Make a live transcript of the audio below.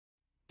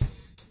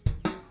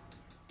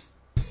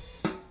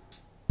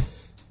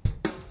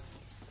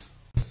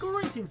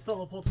Greetings,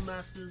 fellow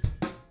Poltermasters.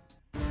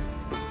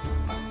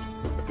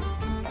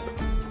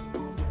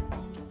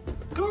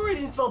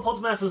 Greetings, fellow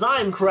Poltermasters. I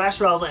am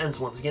Rowsell, and it's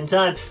once again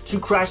time to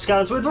crash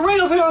Skylanders with the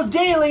Ring of Heroes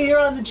Daily here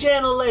on the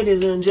channel,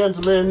 ladies and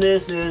gentlemen.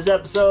 This is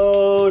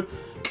episode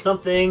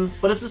something,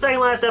 but it's the second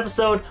last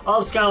episode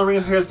of Skylanders Ring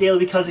of Heroes Daily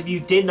because if you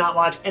did not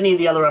watch any of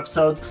the other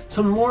episodes,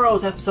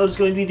 tomorrow's episode is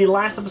going to be the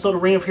last episode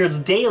of Ring of Heroes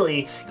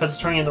Daily because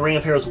it's turning into Ring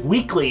of Heroes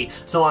Weekly.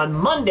 So on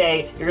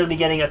Monday, you're going to be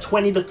getting a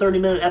 20 to 30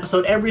 minute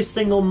episode every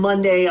single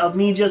Monday of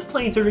me just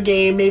playing through the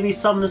game, maybe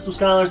summoning some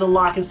Skylanders,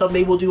 unlocking stuff.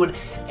 Maybe we'll do an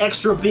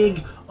extra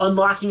big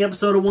unlocking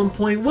episode at one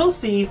point. We'll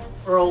see.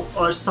 Or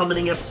a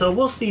summoning episode.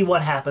 We'll see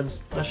what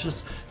happens. Let's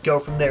just go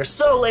from there.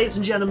 So, ladies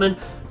and gentlemen,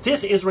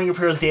 this is Ring of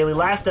Heroes Daily.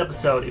 Last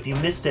episode. If you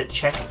missed it,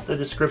 check the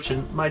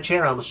description. My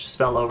chair almost just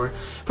fell over.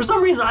 For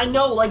some reason, I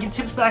know, like, it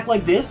tips back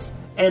like this,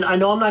 and I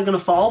know I'm not going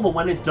to fall, but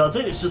when it does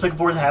it, it's just like a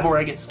force of habit where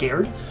I get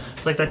scared.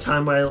 It's like that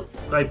time where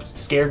I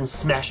scared and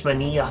smashed my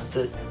knee off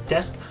the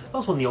desk. That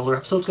was one of the older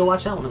episodes. Go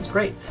watch that one. It was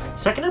great.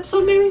 Second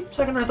episode, maybe?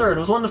 Second or third. It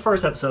was one of the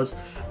first episodes.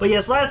 But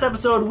yes, last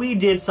episode, we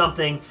did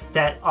something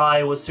that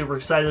I was super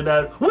excited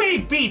about. We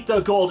beat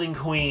the Golden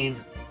Queen!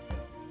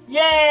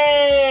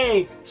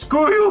 Yay!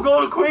 Screw you,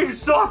 Golden Queen, you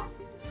suck!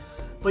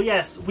 But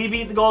yes, we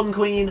beat the Golden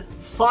Queen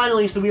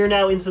finally, so we are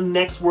now into the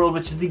next world,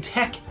 which is the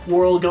tech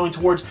world going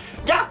towards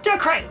Dr.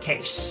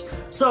 Crankcase.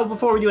 So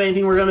before we do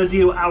anything, we're going to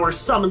do our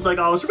summons like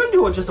always. We're going to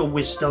do just a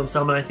Wishstone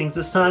summon, I think,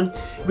 this time.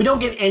 If we don't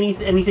get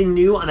anything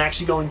new, I'm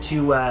actually going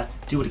to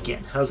do it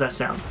again. How's that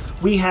sound?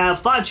 We have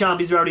 5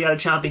 Chompies. We already got a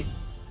Chompy.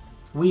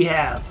 We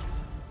have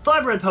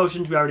 5 red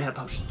potions. We already have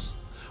potions.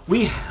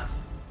 We have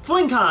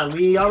Flinkon.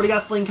 We already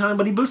got Flinkon,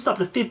 but he boosts up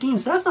to 15,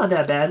 so that's not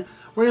that bad.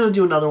 We're going to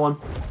do another one.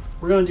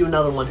 We're going to do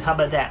another one. How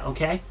about that,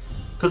 okay?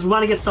 Because we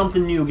want to get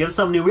something new. Give us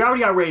something new. We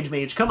already got Rage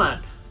Mage. Come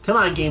on. Come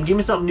on, game. Give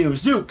me something new.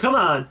 Zook, come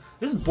on.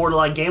 This is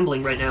borderline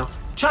gambling right now.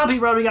 Chompy,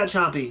 we already got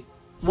Chompy.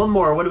 One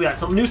more. What do we got?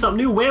 Something new,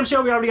 something new.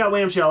 Whamshell, we already got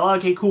Whamshell.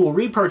 Okay, cool.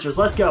 Repurchase.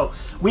 Let's go.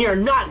 We are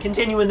not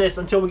continuing this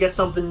until we get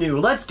something new.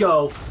 Let's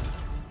go.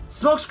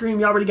 Smokescreen,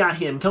 we already got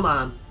him. Come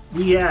on.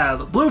 We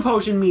have Blue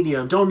Potion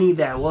Medium. Don't need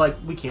that. Well, like,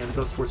 we can't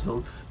go sports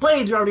mode.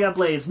 Blades, we already got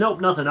Blades.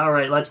 Nope, nothing. All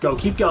right, let's go.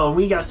 Keep going.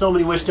 We got so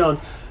many wish stones.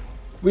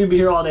 We'd be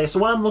here all day. So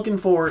what I'm looking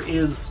for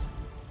is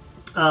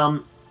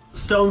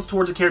stones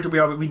towards a character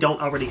we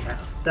don't already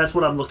have. That's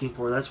what I'm looking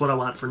for. That's what I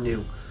want for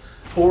new.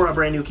 Or a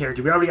brand new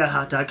character. We already got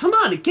Hot Dog. Come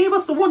on, it gave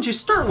us the ones you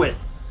start with.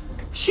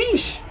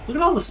 Sheesh. Look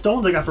at all the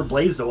stones I got for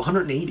Blaze, though.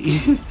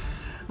 180.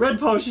 Red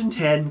Potion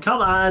 10.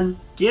 Come on.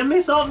 Give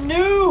me something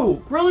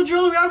new. Gorilla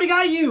Driller, we already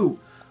got you.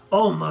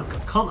 Oh my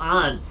god. Come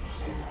on.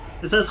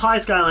 It says Hi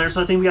Skylanders,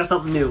 so I think we got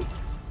something new.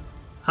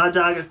 Hot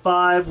Dog at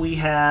 5. We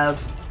have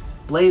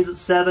Blades at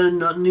 7.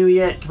 Nothing new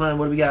yet. Come on,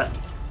 what do we got?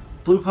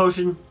 Blue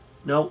Potion.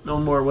 Nope, no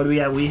more. What do we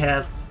have? We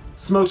have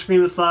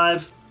Smokescream at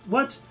 5.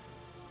 What?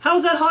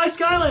 How's that Hi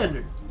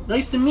Skylander?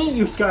 Nice to meet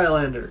you,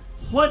 Skylander.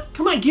 What?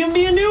 Come on, give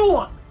me a new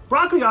one.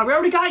 Broccoli God, we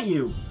already got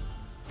you.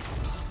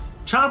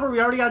 Chopper, we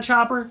already got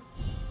Chopper.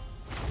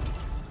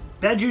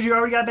 Bad Juju, we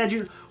already got Bad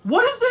Juju.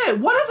 What is that?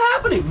 What is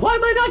happening? Why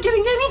am I not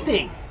getting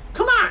anything?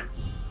 Come on.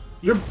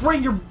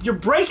 You're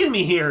breaking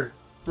me here,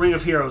 Ring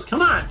of Heroes.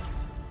 Come on.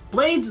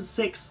 Blades at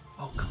 6.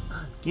 Oh, come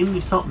on. Give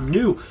me something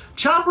new.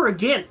 Chopper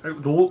again.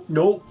 Nope,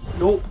 nope,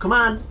 nope. Come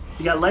on.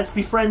 You got Let's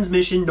Be Friends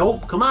mission.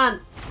 Nope, come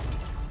on.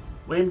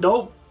 Wait,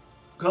 nope.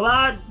 Come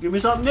on. Give me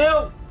something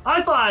new.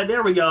 I-5.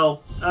 There we go.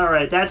 All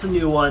right, that's a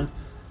new one.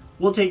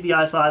 We'll take the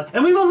I-5.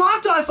 And we've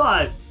unlocked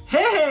I-5.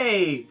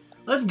 Hey,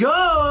 let's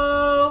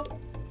go.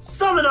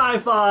 Summon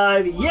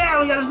I-5.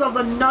 Yeah, we got ourselves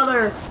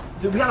another.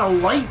 We got a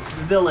light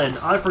villain.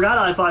 I forgot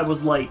I-5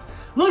 was light.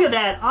 Look at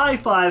that.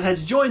 I-5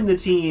 has joined the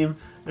team.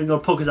 I'm going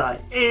to poke his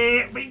eye.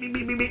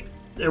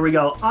 There we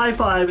go.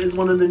 I-5 is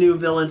one of the new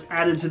villains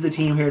added to the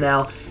team here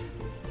now.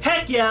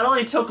 Heck yeah, it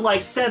only took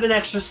like 7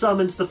 extra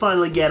summons to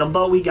finally get him,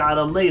 but we got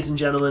him. Ladies and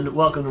gentlemen,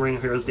 welcome to Ring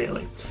of Heroes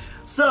Daily.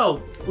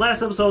 So,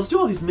 last episode, let's do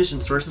all these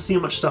missions first to see how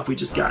much stuff we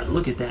just got.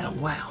 Look at that.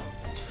 Wow.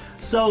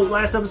 So,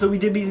 last episode we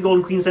did beat the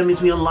Golden Queen. So that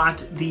means we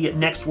unlocked the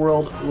next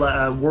world,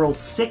 World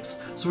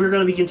 6. So we're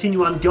going to be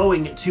continue on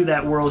going to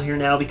that world here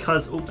now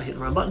because... Oh, I hit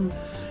the wrong button.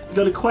 We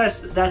go to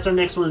Quest. That's our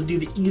next one, is do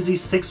the Easy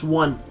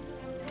 6-1.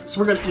 So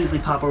we're going to easily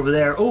pop over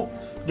there. Oh,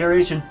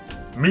 narration.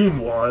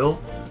 Meanwhile...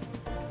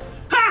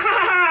 Ha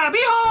ha ha!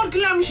 Behold,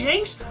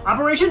 Glumshanks!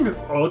 Operation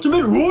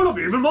Ultimate Rule of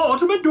Even More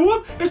Ultimate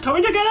Doom is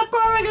coming together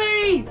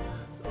perfectly!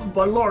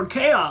 But Lord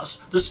Chaos,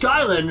 the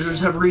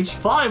Skylanders have reached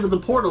 5 of the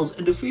portals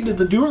and defeated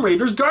the Doom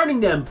Raiders guarding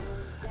them.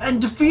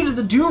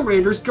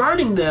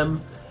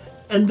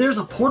 And there's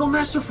a Portal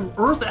Master from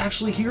Earth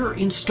actually here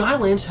in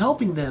Skylands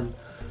helping them.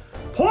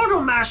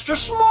 Portal Master,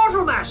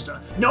 Smarter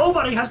Master!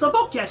 Nobody has the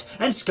book yet,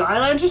 and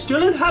Skylands is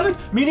still in habit,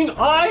 meaning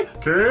I,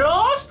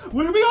 Chaos,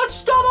 will be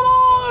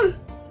unstoppable!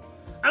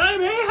 And I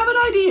may have an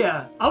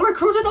idea. I'll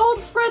recruit an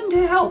old friend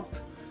to help.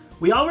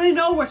 We already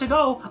know where to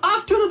go.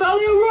 Off to the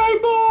Valley of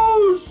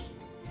Rainbows!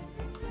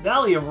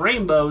 Valley of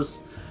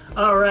Rainbows?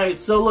 Alright,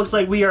 so it looks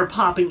like we are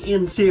popping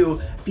into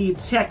the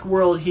tech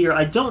world here.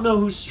 I don't know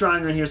who's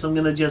stronger in here, so I'm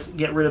gonna just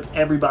get rid of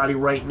everybody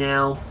right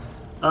now.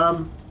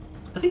 I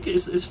think,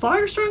 is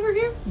fire stronger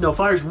here? No,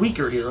 fire's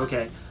weaker here,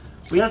 okay.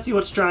 We gotta see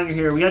what's stronger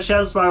here. We got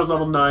Shadow Spiral's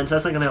level 9, so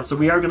that's not gonna help. So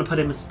we are gonna put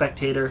him as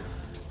Spectator.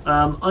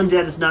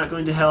 Undead is not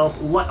going to help.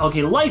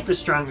 Okay, Life is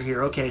stronger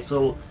here. Okay,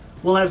 so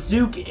we'll have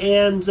Zook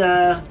and,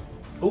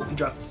 oh, he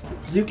dropped this.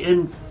 Zook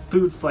and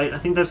Food Fight. I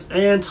think that's,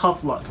 and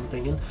Tough Luck, I'm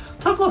thinking.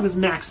 Tough Luck is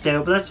maxed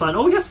out, but that's fine.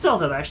 Oh, we got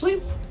Stealth Elf,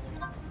 actually.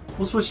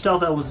 We'll switch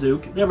Stealth Elf with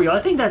Zook. There we go.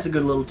 I think that's a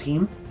good little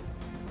team.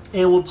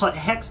 And we'll put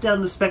Hex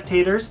down the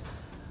Spectators.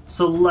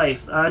 So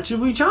Life.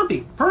 Should we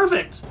Chompy?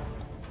 Perfect.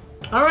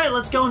 Alright,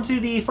 let's go into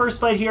the first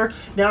fight here.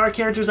 Now our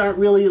characters aren't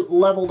really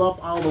leveled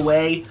up all the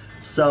way,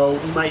 so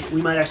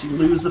we might actually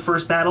lose the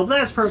first battle, but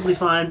that's perfectly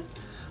fine.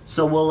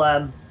 So we'll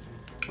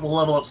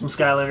level up some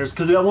Skylanders,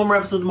 because we have one more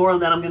episode tomorrow,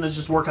 and then I'm going to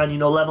just work on, you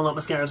know, leveling up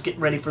my Skylanders, getting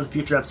ready for the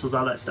future episodes,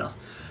 all that stuff.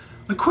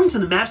 According to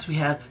the maps we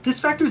have,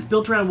 this factory is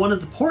built around one of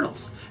the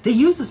portals. They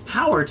use this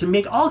power to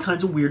make all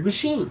kinds of weird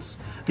machines.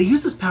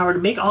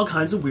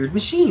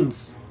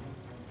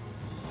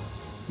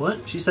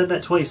 What? She said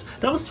that twice.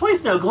 That was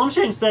twice now.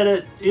 Glumshank said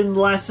it in the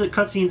last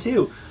cutscene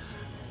too.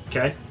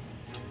 Okay.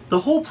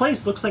 The whole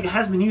place looks like it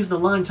hasn't been used in a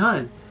long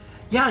time.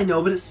 Yeah, I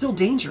know, but it's still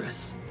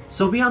dangerous.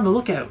 So be on the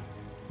lookout.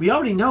 We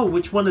already know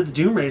which one of the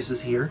Doom Raiders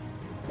is here.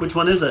 Which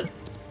one is it?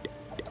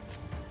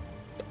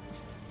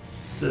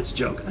 That's a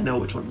joke. I know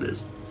which one it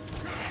is.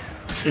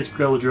 It's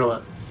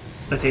Grilladrilla,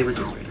 my favorite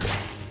Doom Raider.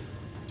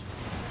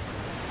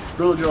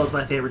 Grilladrilla is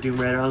my favorite Doom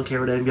Raider. I don't care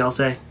what anybody else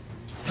say.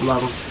 I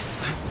love him.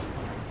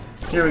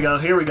 Here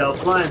we go,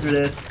 flying through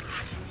this.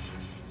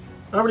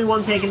 Already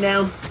one taken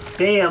down.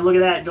 Bam, look at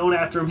that, going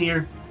after him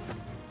here.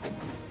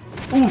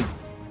 Oof,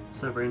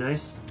 it's not very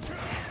nice.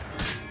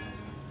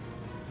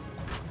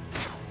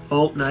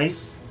 Oh,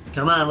 nice.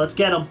 Come on, let's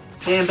get him.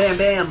 Bam, bam,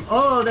 bam.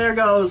 Oh, there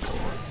goes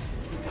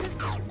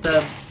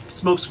the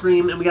smoke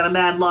scream, and we got a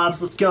Mad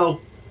Lobs, let's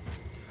go.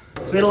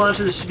 Tomato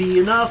launcher should be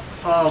enough.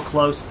 Oh,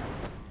 close.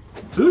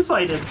 Food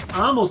Fight is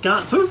almost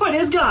gone. Food Fight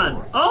is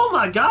gone. Oh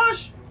my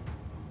gosh.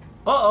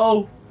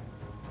 Uh-oh.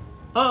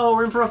 Uh-oh,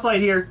 we're in for a fight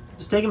here.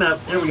 Just take him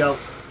out. There we go.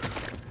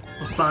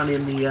 We'll spawn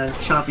in the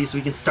Chompy so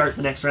we can start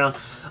the next round.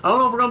 I don't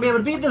know if we're going to be able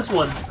to beat this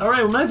one.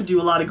 Alright, we might have to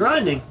do a lot of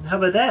grinding. How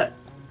about that?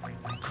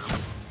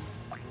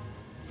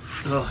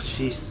 Oh,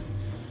 jeez.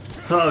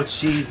 Oh,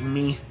 jeez,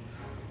 me.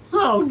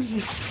 Oh,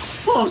 jeez.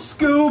 Oh,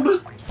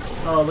 Scoob.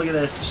 Oh, look at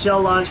this.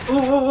 Shell launch. Ooh,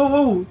 ooh, ooh,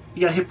 ooh.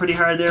 You got hit pretty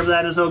hard there, but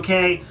that is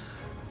okay.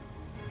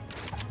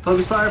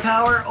 Focus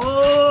firepower.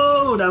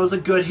 Oh, that was a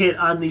good hit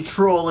on the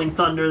trolling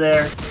thunder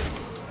there.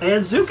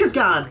 And Zook is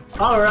gone.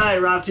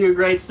 Alright, we're off to a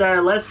great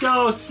start. Let's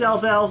go,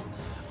 Stealth Elf.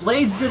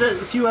 Blades did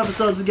it a few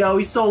episodes ago.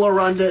 He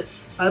solo-runned it.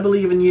 I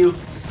believe in you,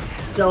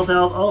 Stealth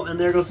Elf. Oh, and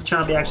there goes the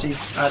Chompy. Actually,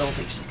 I don't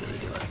think she's going to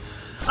do it.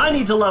 I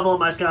need to level up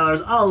my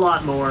Skylanders a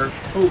lot more.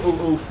 Oh,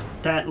 oh, oof.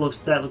 That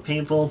looked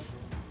painful.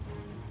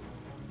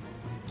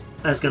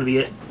 That's going to be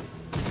it.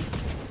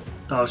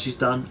 Oh, she's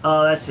done.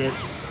 Oh, that's it.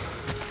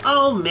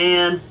 Oh,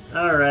 man.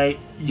 Alright.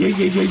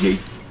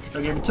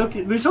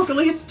 Okay, we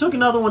took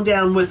another one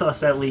down with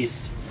us, at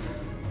least.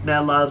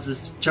 Mad Lobs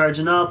is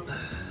charging up.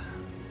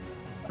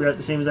 We're at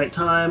the same exact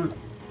time.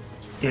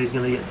 Yeah, he's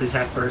gonna get the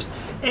attack first.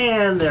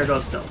 And there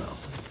goes Stealth Elf.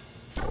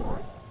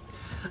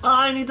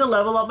 I need to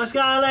level up my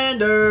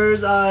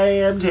Skylanders. I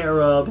am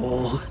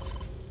terrible.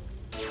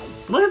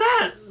 Look at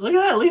that! Look at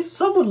that! At least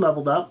someone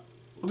leveled up.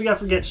 What we got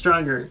for Get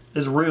Stronger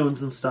is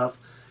runes and stuff.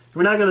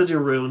 We're not gonna do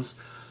runes.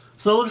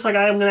 So it looks like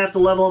I am going to have to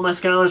level up my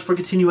Skylanders for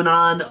continuing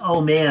on.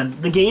 Oh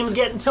man, the game's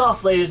getting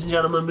tough, ladies and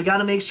gentlemen. We got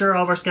to make sure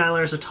all of our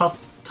Skylanders are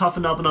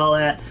toughened up and all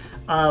that.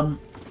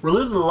 We're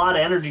losing a lot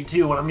of energy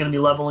too when I'm going to be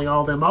leveling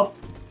all of them up.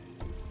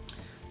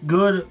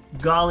 Good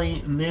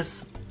golly,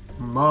 Miss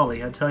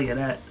Molly, I tell you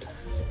that.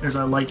 There's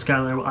our light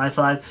Skylander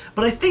I-5.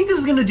 But I think this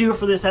is going to do it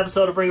for this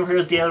episode of Ring of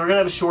Heroes Daily. We're going to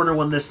have a shorter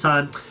one this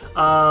time.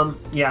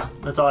 Yeah,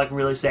 that's all I can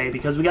really say,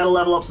 because we got to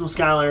level up some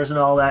Skylanders and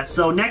all that.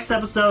 So next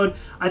episode,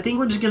 I think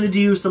we're just going to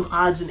do some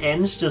odds and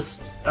ends,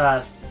 just,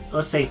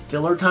 let's say,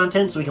 filler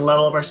content, so we can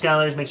level up our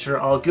Skylanders, make sure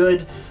they're all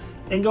good,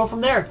 and go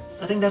from there.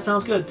 I think that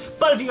sounds good.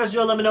 But if you guys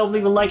enjoyed, let me know.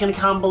 Leave a like and a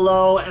comment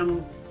below,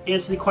 and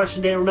answer the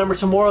question today. Remember,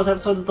 tomorrow's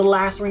episode is the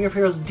last Ring of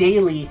Heroes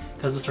Daily,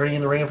 because it's turning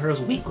in the Ring of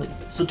Heroes Weekly.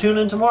 So tune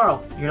in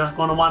tomorrow. You're not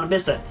going to want to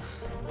miss it.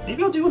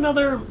 Maybe I'll do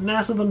another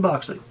massive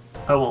unboxing.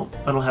 I won't.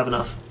 I don't have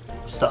enough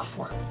stuff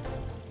for it.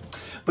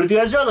 But if you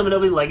guys enjoyed, let me know.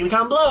 Leave a like and a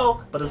comment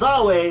below. But as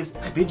always,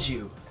 I bid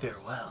you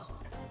farewell.